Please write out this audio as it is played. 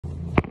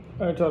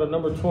All right, y'all, the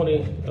number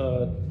 20,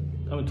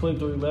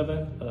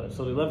 23-11.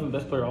 So the 11th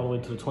best player all the way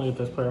to the 20th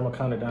best player. I'm going to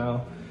count it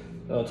down.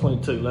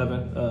 20 to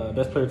 11.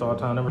 Best players all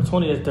time. Number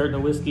 20 is Dirk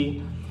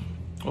Nowitzki.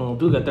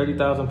 Dude got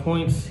 30,000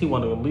 points. He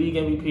won a league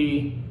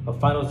MVP, a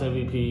finals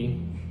MVP.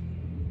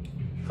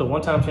 So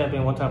one-time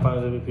champion, one-time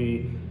finals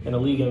MVP, and a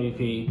league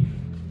MVP.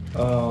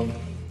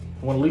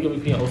 Won a league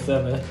MVP in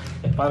 2007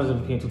 and finals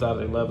MVP in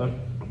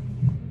 2011.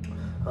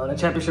 The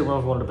championship run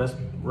was one of the best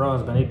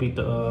runs, man. They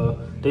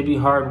beat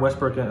Harden,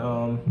 Westbrook, and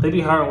Harden,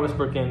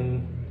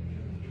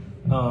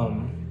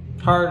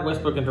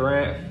 Westbrook, and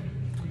Durant.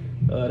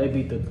 I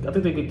think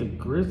they beat the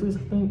Grizzlies,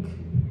 and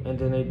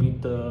then they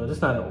beat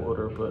just not in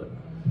order, but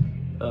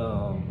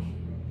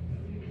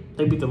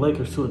they beat the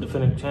Lakers too, the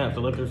defending champs.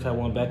 The Lakers had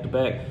won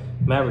back-to-back.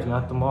 Mavericks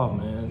knocked them off,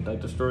 man. Like,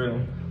 destroyed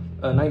them.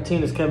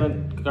 19 is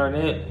Kevin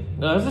Garnett.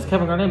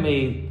 Kevin Garnett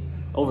made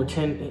over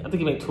 10. I think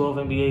he made 12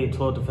 NBA and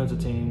 12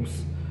 defensive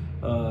teams.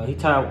 He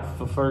tied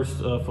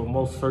for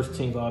most first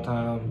teams all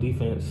time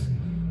defense.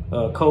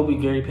 Kobe,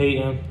 Gary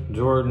Payton,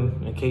 Jordan,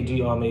 and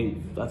KG all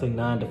made, I think,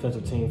 9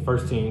 defensive team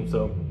first team.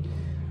 So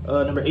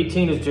number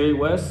 18 is Jerry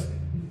West.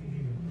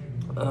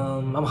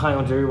 I'm high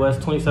on Jerry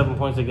West. 27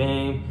 points a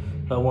game.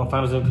 Won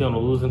Finals MVP on the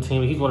losing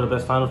team. He's one of the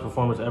best Finals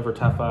performers ever.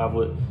 Top 5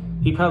 with.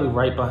 He probably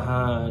right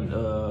behind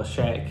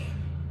Shaq.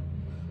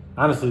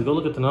 Honestly, go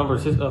look at the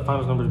numbers. His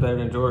Finals numbers better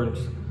than Jordan's.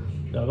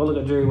 Go look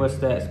at Jerry West's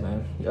stats,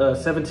 man.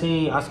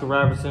 17, Oscar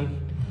Robertson.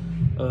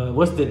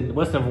 What's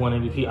number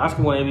 1 MVP?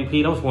 Oscar won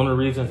MVP. That was one of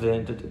the reasons.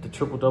 Then the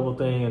triple-double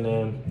thing, and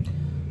then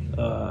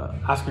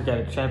Oscar got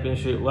a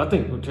championship. Well, I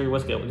think Jerry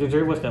West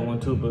got one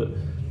too, but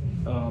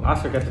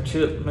Oscar got the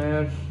chip,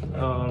 man.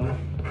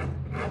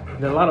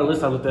 There are a lot of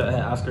lists I looked at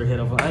had Oscar ahead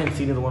of him. I didn't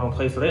see neither one on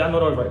play, so I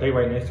know they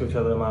right next to each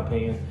other in my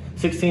opinion.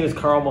 16 is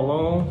Karl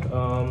Malone.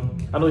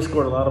 I know he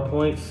scored a lot of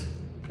points.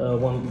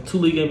 Won 2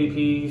 league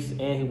MVPs,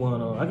 and he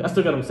won. I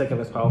still got him second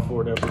best power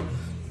forward ever.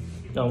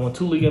 Won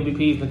 2 league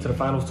MVPs, been to the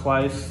finals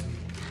twice.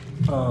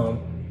 I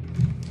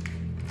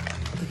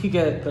think he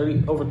got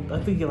 30 over. I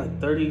think he got like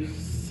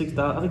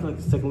 36,000. I think like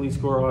the second lead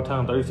scorer all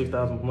time,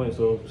 36,000 points.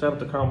 So shout out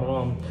to Karl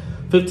Malone.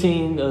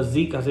 15,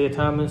 Zeke, Isaiah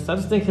Thomas. I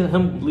just think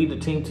him lead the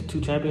team to 2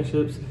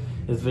 championships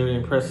is very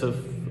impressive.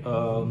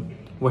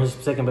 Where his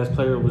second best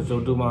player was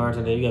Joe Dumars,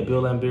 and then you got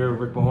Bill Laimbeer,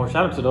 Rick Mahorn.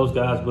 Shout out to those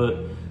guys, but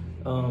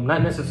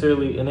not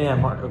necessarily. And they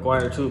had Mark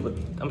Aguirre too, but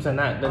I'm saying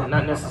not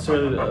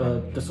necessarily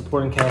the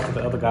supporting cast that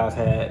the other guys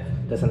had.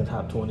 That's in the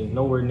top 20.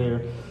 Nowhere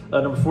near.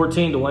 Number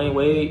 14, Dwayne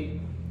Wade.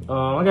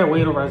 I got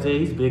Wade over Isaiah.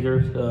 He's bigger.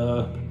 I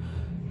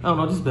don't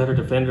know, just better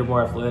defender,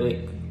 more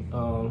athletic.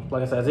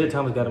 Like I said, Isaiah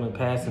Thomas got him in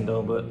passing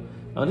though, but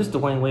just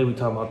Dwayne Wade we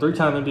talking about.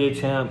 3-time NBA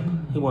champ.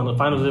 He won the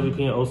Finals MVP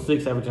in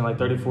 06, averaging like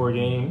 34 a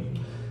game.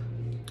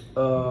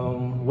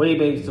 Wade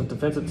made some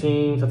defensive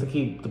teams. I think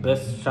he's the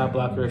best shot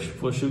blocker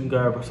for shooting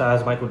guard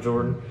besides Michael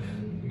Jordan.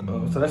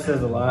 So that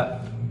says a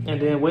lot.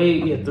 And then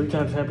Wade,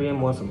 3-time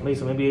champion, made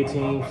some NBA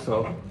teams.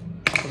 So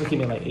I think he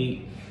made like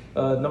 8.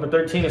 Number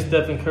 13 is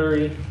Stephen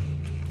Curry,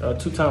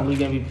 2-time league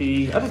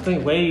MVP. I just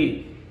think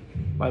Wade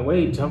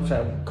jump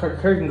shot.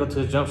 Curry can go to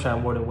his jump shot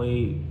more than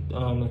Wade.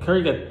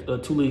 Curry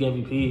got 2 league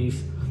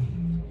MVPs,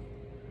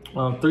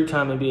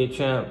 3-time NBA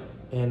champ,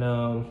 and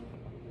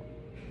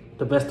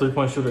the best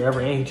 3-point shooter ever,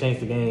 and he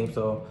changed the game.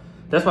 So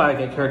that's why I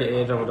get Curry the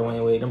edge over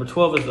Dwayne Wade. Number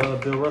 12 is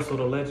Bill Russell,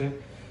 the legend,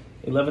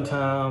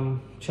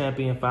 11-time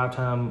champion,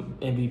 5-time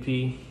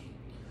MVP.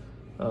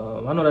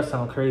 I know that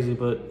sounds crazy,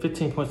 but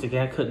 15 points a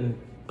game, I couldn't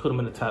put him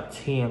in the top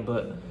 10,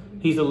 but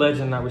he's a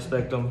legend. I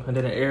respect him. And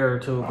then an error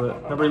too.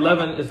 But number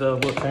 11 is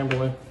Wilt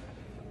Chamberlain.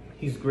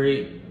 He's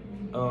great.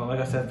 Like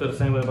I said, I feel the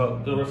same way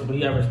about Bill Russell, but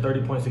he averaged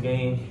 30 points a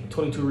game,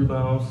 22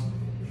 rebounds.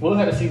 Wilt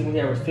had a season when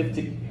he averaged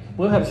 50.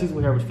 Wilt had a season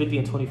when he averaged 50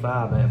 and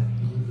 25, man.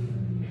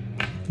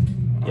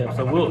 Yeah,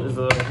 so Wilt is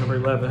number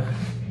 11.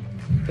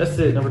 That's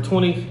it. Number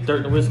 20,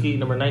 Dirk Nowitzki.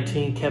 Number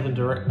 19, Kevin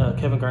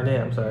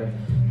Garnett. I'm sorry.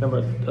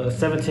 Number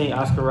 17,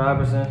 Oscar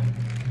Robertson.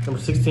 Number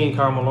 16,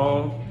 Karl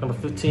Malone. Number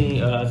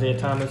 15, Isaiah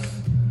Thomas.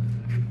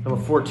 Number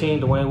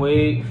 14, Dwayne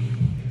Wade.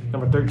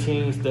 Number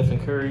 13, Stephen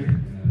Curry.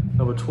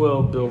 Number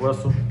 12, Bill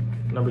Russell.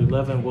 Number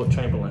 11, Wilt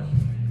Chamberlain.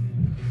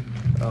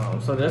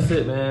 So that's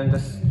it, man.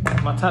 That's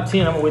my top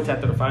 10. I'm gonna wait till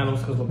after the finals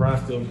because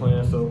LeBron's still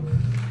playing. So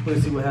we'll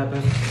see what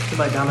happens. He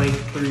might dominate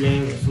 3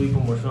 games and sweep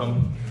them or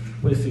something.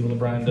 We'll see what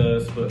LeBron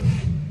does. But I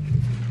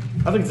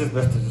think it's just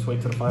best to just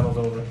wait till the finals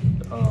over.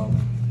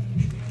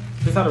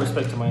 Just out of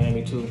respect to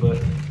Miami too.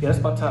 But yeah,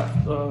 that's my top.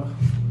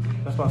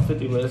 That's my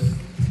 50 list.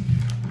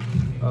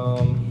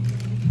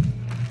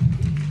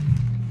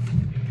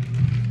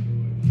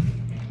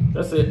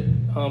 That's it.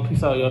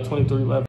 Peace out, y'all. 23-11.